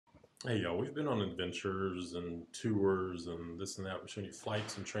Hey y'all, we've been on adventures and tours and this and that. We're showing you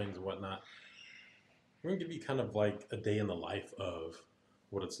flights and trains and whatnot. We're going to give you kind of like a day in the life of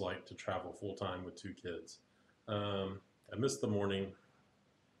what it's like to travel full time with two kids. I missed the morning,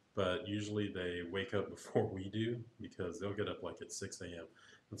 but usually they wake up before we do because they'll get up like at 6 a.m.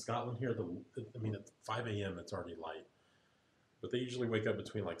 In Scotland here, at 5 a.m. it's already light. But they usually wake up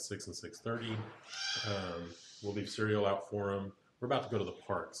between like 6 and 6:30. We'll leave cereal out for them. We're about to go to the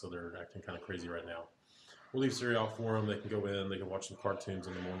park, so they're acting kind of crazy right now. We'll leave cereal out for them. They can go in. They can watch some cartoons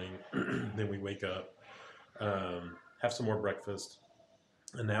in the morning. Then we wake up, have some more breakfast,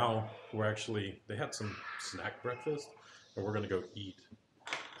 and now they had some snack breakfast, and we're going to go eat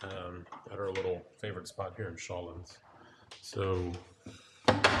at our little favorite spot here in Shawlands. So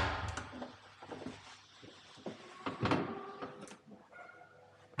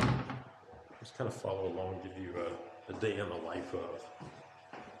just kind of follow along, give you a day in the life of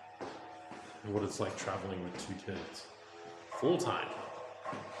what it's like traveling with two kids full time.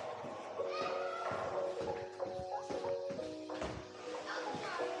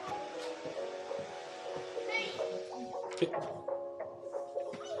 Okay.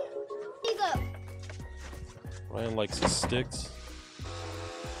 Ryan likes his sticks.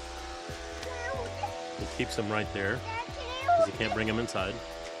 It keeps him right there because he can't bring him inside.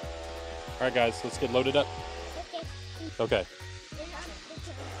 All right, guys, let's get loaded up. Okay.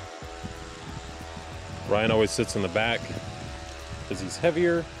 Ryan always sits in the back because he's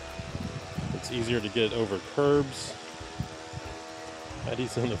heavier. It's easier to get over curbs.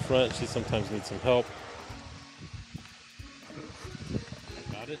 Heidi's in the front. She sometimes needs some help.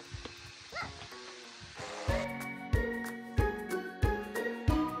 Got it?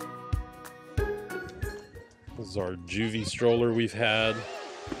 This is our juvie stroller we've had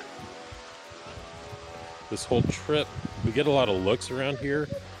this whole trip. We get a lot of looks around here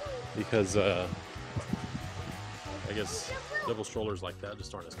because I guess double strollers like that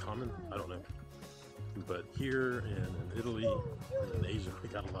just aren't as common. I don't know. But here and in Italy and in Asia, we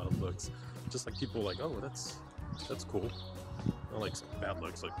got a lot of looks. Just like people like, oh, that's cool. Not like some bad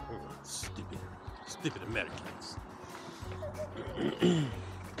looks, like, oh, stupid Americans.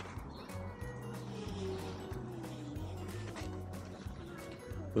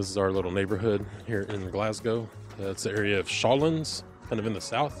 This is our little neighborhood here in Glasgow. It's the area of Shawlands, kind of in the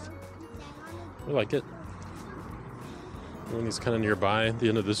south. We like it. And he's kind of nearby. At the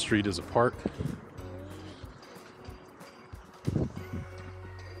end of this street is a park.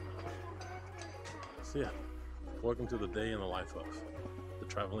 So yeah, welcome to the day in the life of the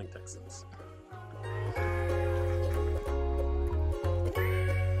Traveling Texans.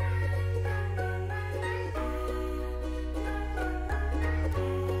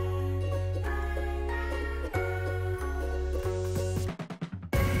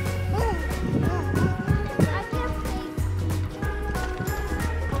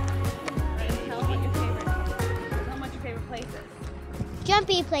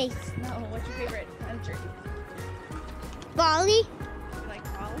 Jumpy place. No, what's your favorite country? Bali? You like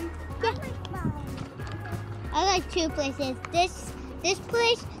Bali? Yeah. I like Bali. I like two places. This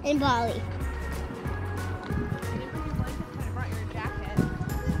place and Bali. You didn't bring your blanket, but I brought your jacket.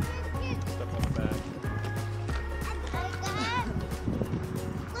 Stuff on the back.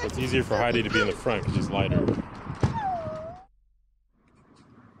 So it's easier for Heidi to be in the front because she's lighter.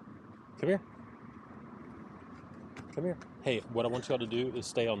 Come here. Come here. Hey, what I want y'all to do is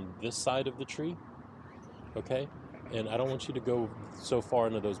stay on this side of the tree, okay? And I don't want you to go so far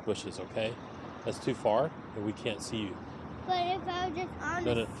into those bushes, okay? That's too far, and we can't see you. But if I was just on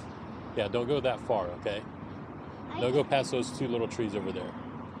No. Yeah, don't go that far, okay? Don't go past those two little trees over there.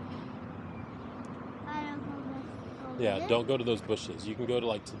 I don't know. Yeah, don't go to those bushes. You can go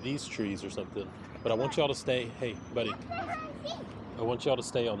to these trees or something. But I want y'all to stay, hey, buddy. I want y'all to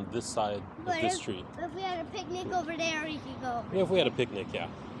stay on this side of this tree. If we had a picnic over there, we could go. Yeah, if we had a picnic, yeah.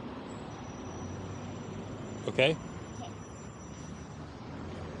 Okay?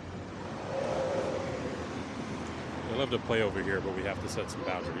 I love to play over here, but we have to set some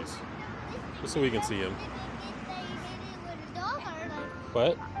boundaries. Just so we can see him.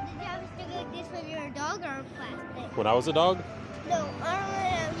 What? Did you have a stick like this when you were a dog or plastic? When I was a dog? No,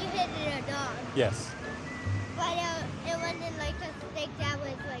 you hit it a dog. Yes. But it wasn't like a stick that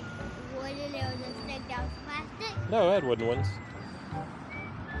was like wooden, it was a stick that was plastic? No, I had wooden ones.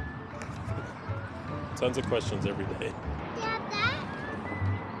 Tons of questions every day. You have that?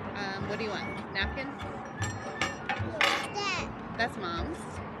 What do you want? Napkin? What's that? That's Mom's.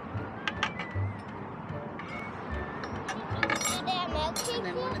 See that, milkshake? And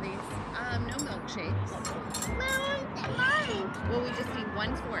then one of these. No milkshakes. Mine. Well, we just need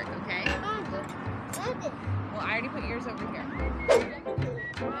one fork, okay? Well, I already put yours over here.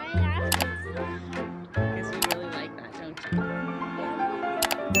 Guess you really like that, don't you?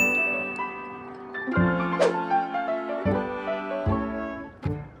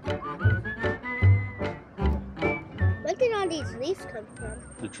 Where did all these leaves come from?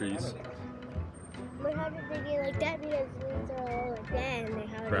 The trees. But how did they get like that? Because leaves are all like that and they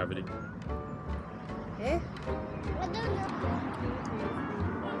have Gravity. Huh? I don't know.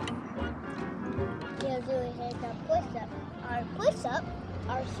 Yeah, do we hit the push-up? Our push-up,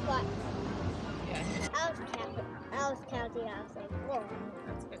 our squat. Yeah. I was counting. I was like 1,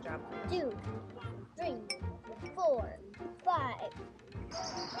 That's a good job. 2, 3, 4, 5.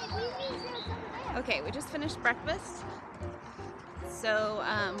 Okay, we just finished breakfast. So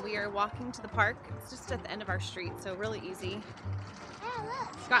we are walking to the park. It's just at the end of our street, so really easy. Hey,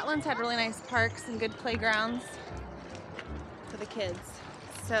 look. Scotland's had really nice parks and good playgrounds for the kids.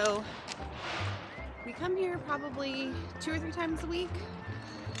 So we come here probably 2 or 3 times a week.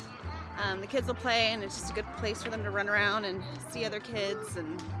 The kids will play and it's just a good place for them to run around and see other kids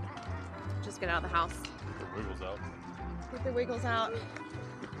and just get out of the house. Wiggles out. Get their wiggles out.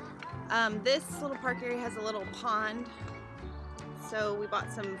 This little park area has a little pond. So we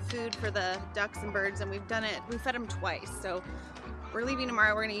bought some food for the ducks and birds and we fed them twice. So we're leaving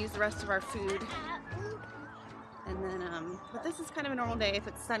tomorrow, we're gonna use the rest of our food. And then, but this is kind of a normal day. If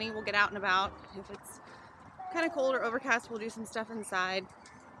it's sunny, we'll get out and about. If it's kind of cold or overcast, we'll do some stuff inside.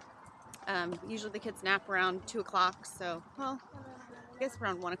 Usually the kids nap around 2 o'clock, so, well, I guess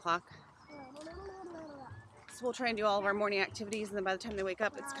around 1 o'clock. So we'll try and do all of our morning activities, and then by the time they wake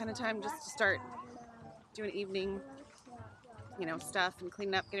up, it's kind of time just to start doing evening, you know, stuff and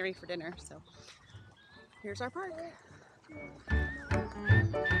cleaning up, getting ready for dinner. So here's our park.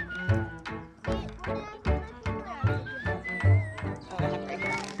 Oh, I have it right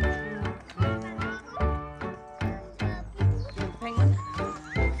here. Penguin.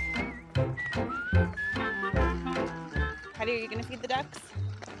 Heidi, are you going to feed the ducks?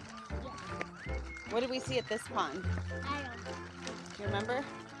 What did we see at this pond? I don't know. Do you remember?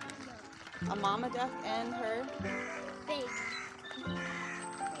 A mama duck and her Big.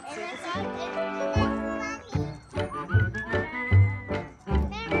 Let's see And if I it's- thought what are you doing?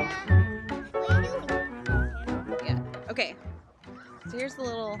 Yeah. Okay. So here's the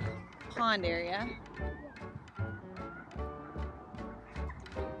little pond area.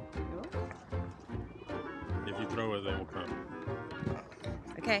 If you throw it, they will come.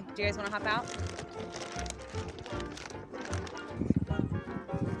 Okay. Do you guys want to hop out?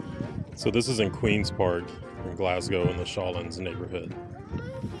 So this is in Queen's Park in Glasgow in the Shawlands neighborhood.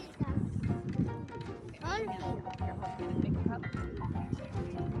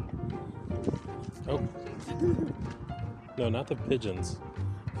 Oh. No, not the pigeons.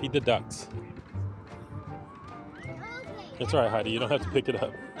 Feed the ducks. It's all right, Heidi. You don't have to pick it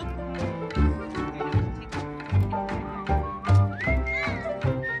up.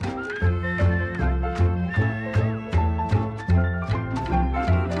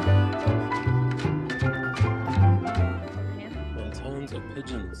 And tons of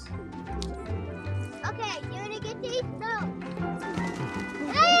pigeons. Okay, you wanna get these? No.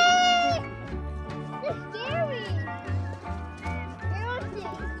 Hey! They're scary. They're not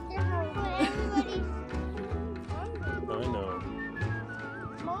everybody's I know.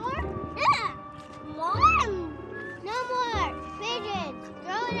 more? Yeah! More! No more! Pigeons!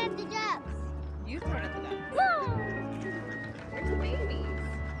 Throw it at the ducks! You throw it at the ducks. Woo! Where's the babies?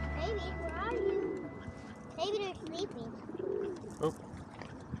 Baby, where are you? Maybe they're sleeping. Oh.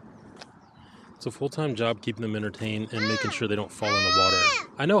 It's a full-time job keeping them entertained and making sure they don't fall in the water.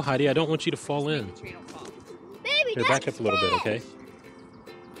 I know, Heidi. I don't want you to fall in. Make sure you don't fall. Baby, Here, back up a little bit, okay?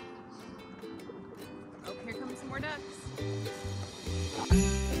 Oh, here comes some more ducks.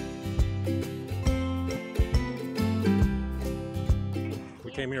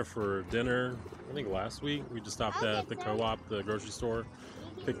 We came here for dinner, I think last week. We just stopped at the co-op, the grocery store,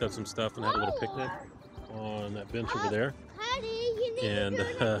 picked up some stuff and had a little picnic on that bench over there. Honey, you need And to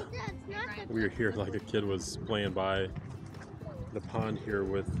throw it at the ducks, not the we were here like a kid was playing by the pond here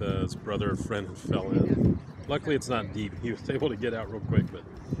with his brother or friend and fell in. Luckily it's not deep. He was able to get out real quick, but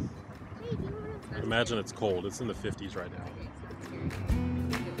Hey, do you wanna imagine it's cold. It's in the 50s right now.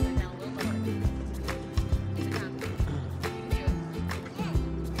 Sit down a little lower. Sit down. You can do it. Okay.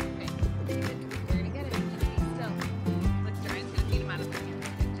 You're gonna get it. Be still. Look, Ryan's gonna feed him out of there.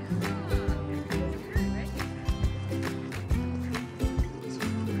 Good job.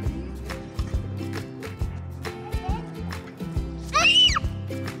 Right?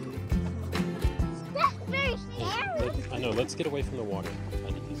 Let's get away from the water.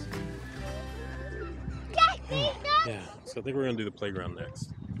 I need this. Yeah, so I think we're gonna do the playground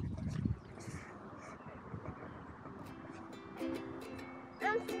next.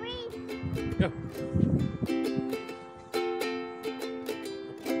 I'm free. Go.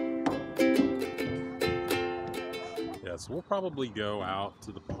 Yeah, so we'll probably go out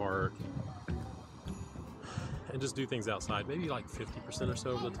to the park and just do things outside, maybe like 50% or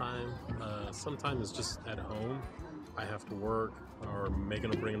so of the time. Sometimes it's just at home. I have to work, or Megan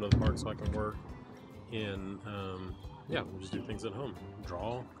will bring them to the park so I can work. And yeah, we'll just do things at home.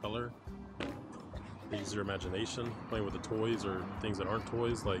 Draw, color, use your imagination, playing with the toys or things that aren't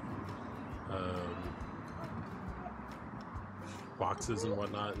toys, like boxes and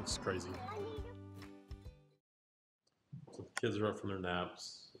whatnot. It's crazy. So the kids are up from their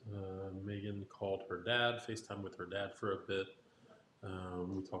naps. Megan called her dad, FaceTime with her dad for a bit.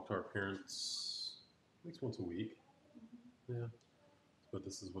 We talk to our parents at least once a week. Yeah. But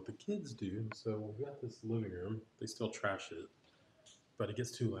this is what the kids do. So we got this living room. They still trash it, but it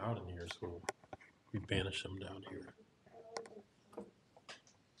gets too loud in here, so we banish them down here.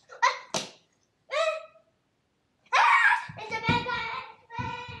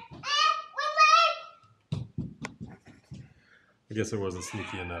 I guess it wasn't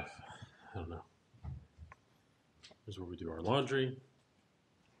sneaky enough. I don't know. Here's where we do our laundry.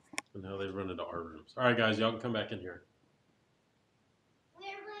 And now they run into our rooms. All right, guys, y'all can come back in here.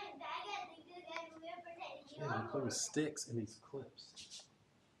 Yeah, they play with sticks and these clips.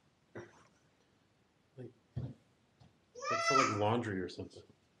 Like for like laundry or something.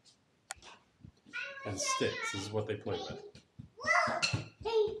 And sticks. This is what they play with.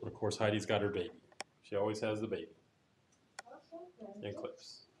 And of course, Heidi's got her baby. She always has the baby. And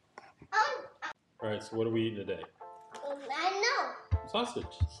clips. All right, so what are we eating today? I know.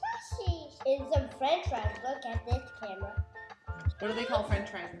 Sausage. Sausage. And some French fries. Look at this camera. What do they call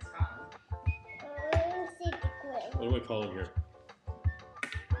French fries in Scotland? What do we call them here?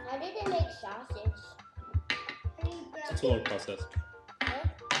 How did they make sausage? It's a long process. Huh?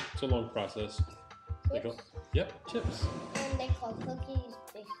 It's a long process. Chips? Yep, chips. And they call cookies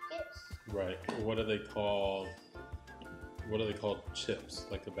biscuits. Right. What do they call? What are they called? Chips,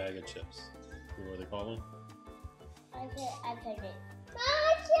 like a bag of chips. You know what they call them? I picked it.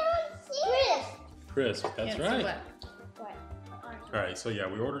 I can't see it. Crisp. That's Can't see right. what. All right. So yeah,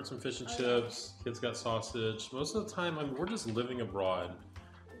 we ordered some fish and chips. Kids got sausage. Most of the time, I mean, we're just living abroad.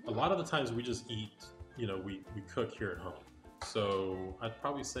 A lot of the times we just eat. You know, we cook here at home. So I'd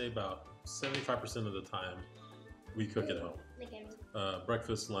probably say about 75% of the time we cook at home.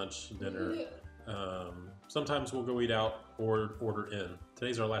 Breakfast, lunch, dinner. Sometimes we'll go eat out or order in.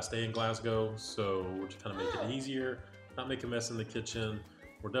 Today's our last day in Glasgow, so we're just kind of making it easier, not make a mess in the kitchen.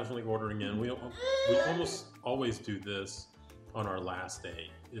 We're definitely ordering in. We almost always do this on our last day,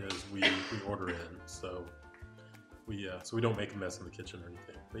 is we order in, so we don't make a mess in the kitchen or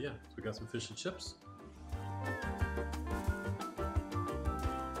anything. But yeah, so we got some fish and chips.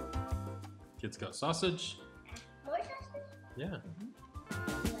 Kids got sausage. More sausage? Yeah.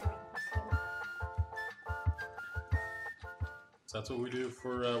 So that's what we do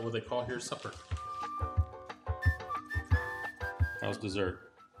for what they call here supper. How's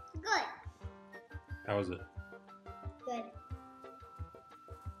dessert? Good. How is it? Good.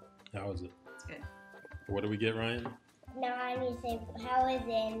 How is it? It's good. What do we get, Ryan? Now I need to say, how is it?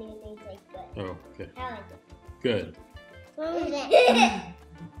 And you need to say good. Oh, okay. How is it? Good. What was it?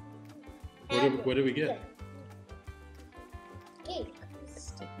 What did we get? Cake.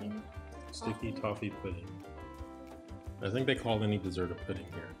 Sticky toffee pudding. I think they call any dessert a pudding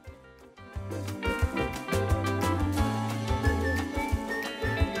here.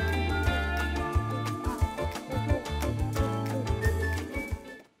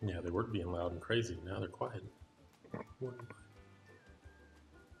 Yeah, they were being loud and crazy. Now they're quiet.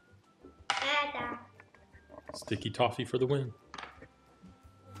 Sticky toffee for the win.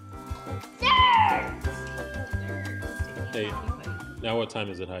 Hey, now what time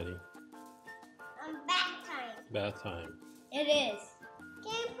is it, Heidi? Bath time. Bath time. It is.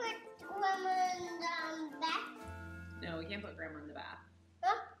 Can you put Grandma in the bath? No, we can't put Grandma in the bath.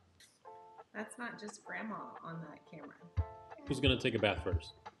 Huh? That's not just Grandma on that camera. Who's gonna take a bath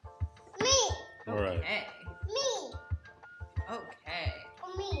first? Me. All right. Okay. Me. Okay.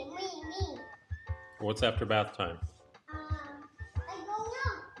 Oh, me. What's after bath time? I don't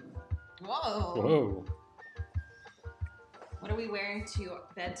know. Whoa. Whoa. What are we wearing to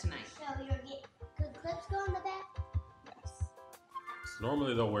bed tonight? So you're getting good clips go in the bath? Yes. So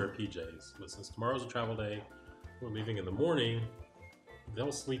normally they'll wear PJs, but since tomorrow's a travel day, we're leaving in the morning.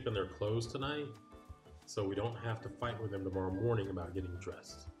 They'll sleep in their clothes tonight. so we don't have to fight with them tomorrow morning about getting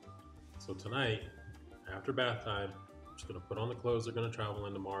dressed. So tonight, after bath time, I'm just gonna put on the clothes they're gonna travel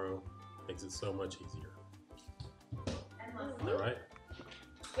in tomorrow. Makes it so much easier. All right?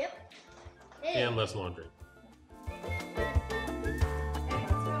 Yep. And less laundry.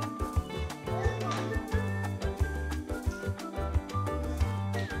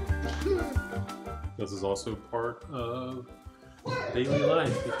 This is also part of daily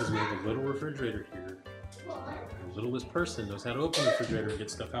life because we have a little refrigerator here. The littlest person knows how to open the refrigerator and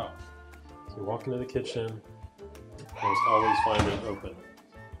get stuff out. So you walk into the kitchen, almost always find it open.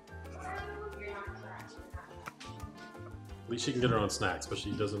 At least she can get her own snacks, but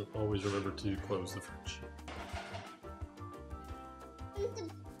she doesn't always remember to close the fridge.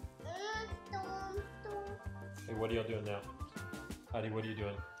 Hey, what are y'all doing now? Heidi, what are you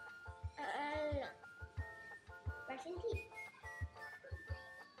doing? Brushing teeth.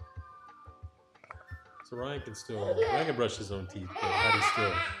 So Ryan can brush his own teeth, but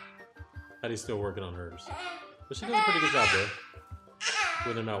Heidi's still working on hers. But she does a pretty good job there.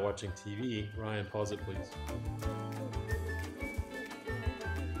 When they're not watching TV, Ryan, pause it please.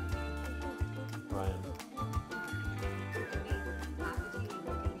 Ryan.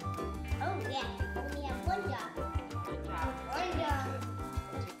 Oh yeah, we have one job. Good job. One job.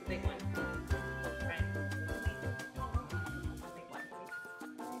 Take the big one. Right. Big one.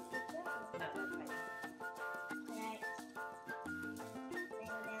 No, that's fine. Right.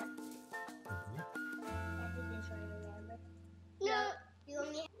 No, you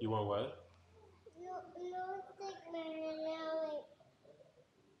only. You want what? No, take my hand.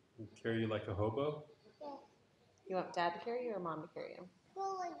 Carry you like a hobo? You want Dad to carry you or Mom to carry you?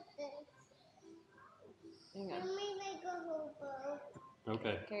 Go like this. Hang on. Let me make a hobo.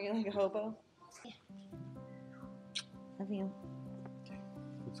 Okay. Carry you like a hobo? Yeah. Love you.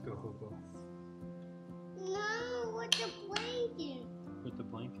 Let's go hobo. No, with the blanket. With the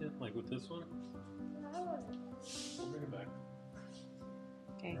blanket? Like with this one? No. I'll bring it back.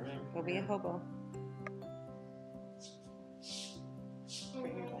 Okay, Alright. go be a hobo.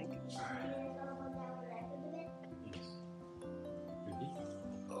 Bring your blanket. Yes. Ready?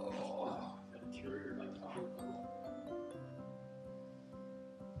 Oh, gotta carry her like a hobo.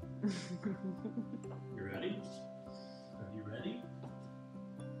 You ready? Are you ready?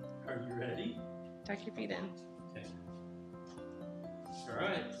 Are you ready? Tuck your feet in. Okay.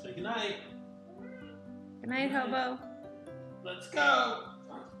 Alright, say goodnight. Good night, hobo. Let's go!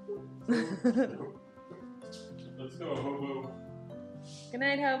 Let's go, hobo. Good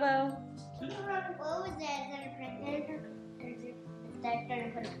night, hobo. What was that? Is that a present? Is that going to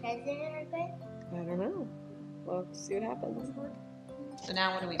put a present in her bed? I don't know. We'll see what happens. So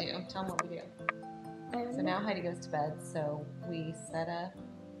now what do we do? Tell them what we do. So now Heidi goes to bed, so we set a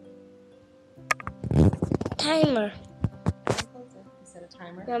Timer. we set a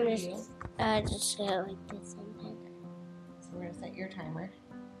timer for I'm you. just go like this sometimes. So we're gonna set your timer.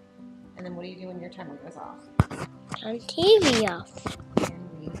 And then what do you do when your timer goes off? Turn TV off. And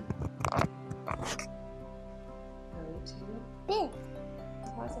we go to Bed.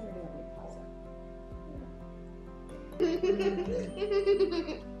 pause it or do you want me to pause it?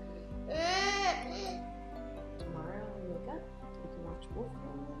 Tomorrow when we wake up, we can watch Wolf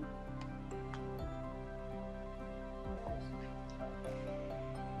Family.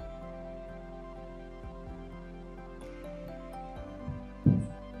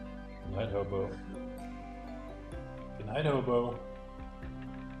 Good night, hobo. Good night, hobo.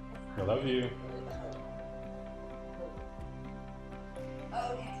 I love you. Okay.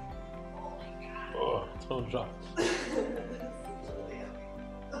 Oh my god. Oh, it's gonna drop.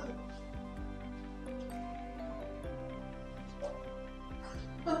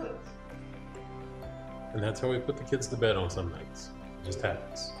 And that's how we put the kids to bed on some nights. It just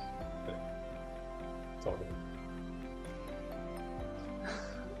happens. It's all good.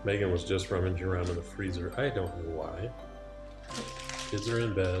 Meghan was just rummaging around in the freezer. I don't know why. Kids are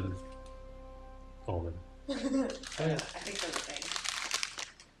in bed. Almond. I think they're the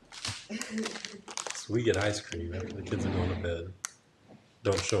same. So we get ice cream after the kids are going to bed.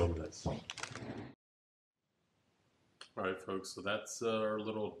 Don't show them this. All right, folks. So that's our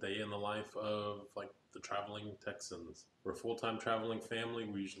little day in the life of like the Traveling Texans. We're a full-time traveling family.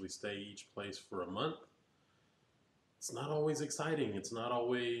 We usually stay each place for a month. It's not always exciting. It's not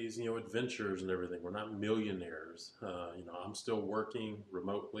always, adventures and everything. We're not millionaires. I'm still working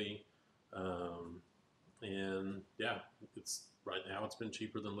remotely. And yeah, right now it's been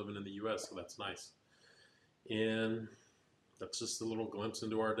cheaper than living in the US, so that's nice. And that's just a little glimpse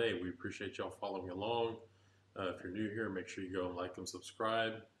into our day. We appreciate y'all following along. If you're new here, make sure you go and like and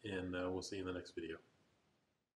subscribe, and we'll see you in the next video.